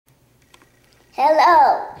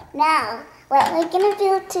Hello! Now, what we're going to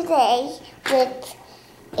build today with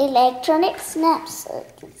electronic snap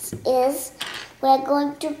circuits is we're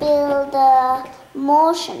going to build a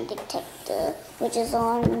motion detector, which is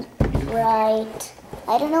on right.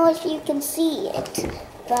 I don't know if you can see it,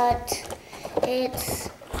 but it's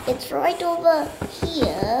right over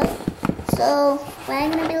here. So we're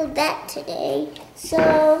going to build that today.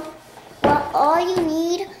 So all you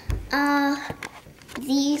need are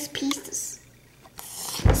these pieces.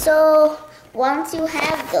 So once you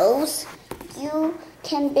have those, you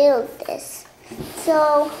can build this.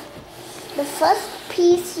 So the first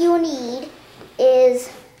piece you need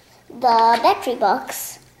is the battery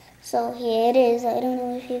box. So here it is. I don't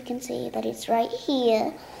know if you can see that it's right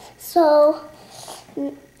here. So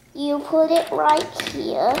you put it right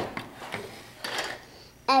here.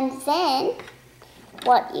 And then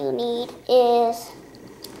what you need is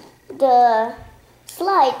the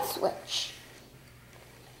slide switch.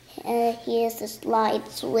 Here's the slide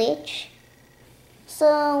switch.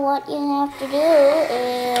 So what you have to do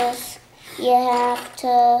is you have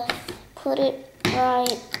to put it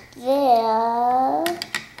right there,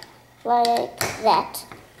 like that.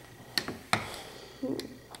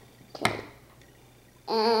 Okay.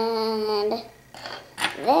 And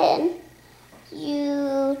then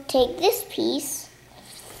you take this piece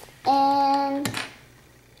and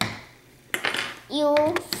you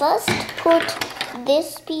first put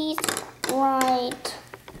this piece right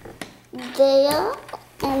there,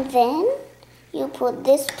 and then you put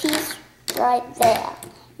this piece right there.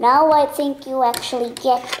 Now I think you actually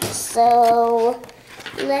get it. So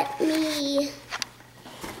next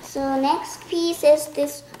piece is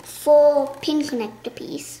this 4-pin connector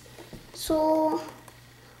piece. So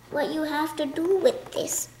what you have to do with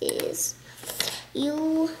this is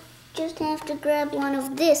you just have to grab one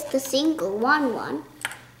of this, the single one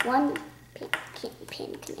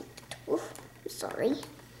pin connector. Oof, sorry.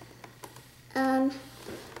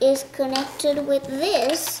 Is connected with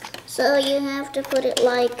this, so you have to put it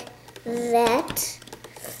like that.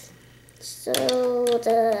 So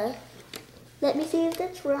let me see if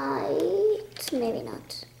that's right. Maybe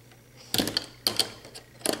not.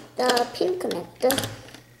 The pin connector.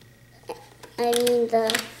 I mean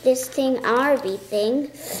this thing, RV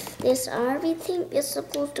thing. This RV thing is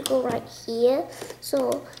supposed to go right here.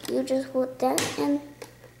 So you just put that and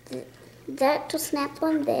that to snap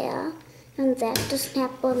on there, and that to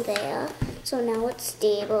snap on there. So now it's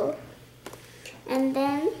stable. And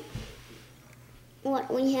then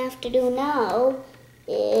what we have to do now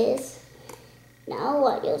is,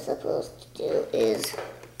 what you're supposed to do is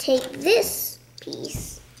take this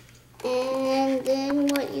piece, and then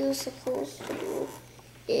what you're supposed to do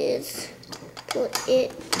is put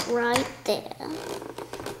it right there.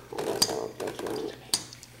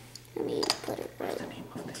 Let me put it right.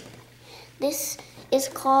 This is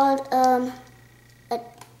called a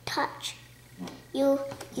touch. You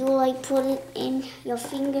like put it in your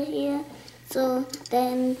finger here, so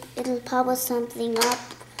then it'll power something up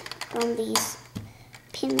from these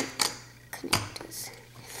pin connectors.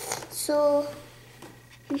 So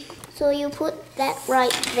you put that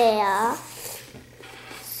right there.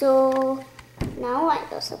 So now what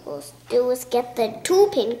you're supposed to do is get the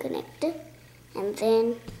 2-pin connector, and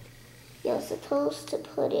then you're supposed to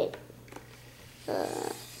put it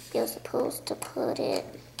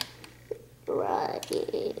right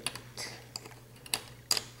there.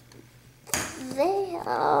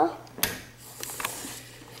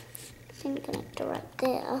 Pin connector right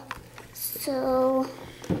there. So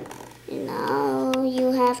now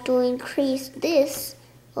you have to increase this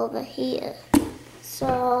over here.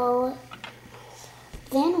 So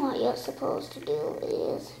then what you're supposed to do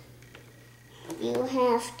is you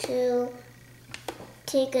have to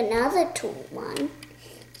take another 2-1,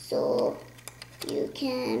 so you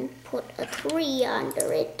can put a 3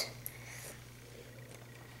 under it,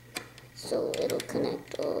 so it'll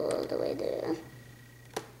connect all the way there.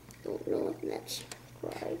 Don't know if that's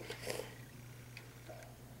right.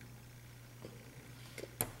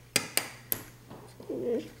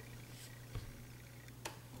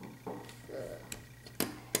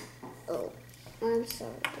 Oh, I'm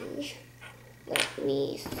sorry. Let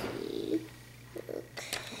me see.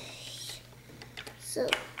 Okay. So,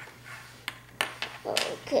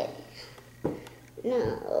 okay.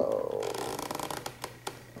 Now,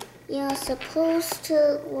 you're supposed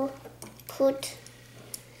to put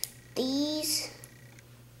this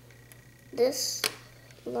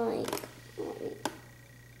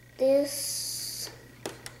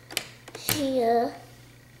here,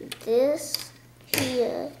 this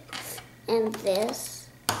here, and this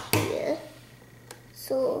here.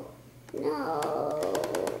 So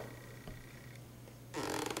No.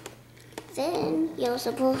 Then you're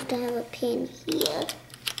supposed to have a pin here.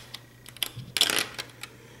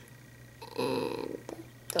 And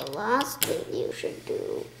the last thing you should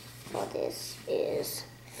do for this is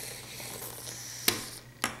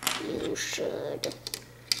you should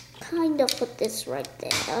kind of put this right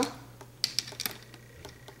there.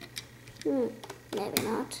 Maybe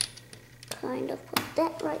not. Kind of put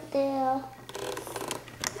that right there.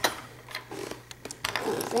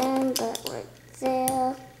 And then that right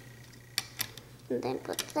there. And then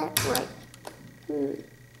put that right.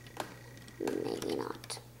 Maybe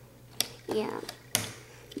not. Yeah.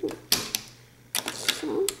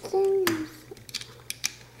 Something.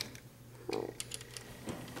 Oh.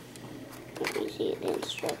 Let me see the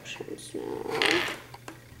instructions now.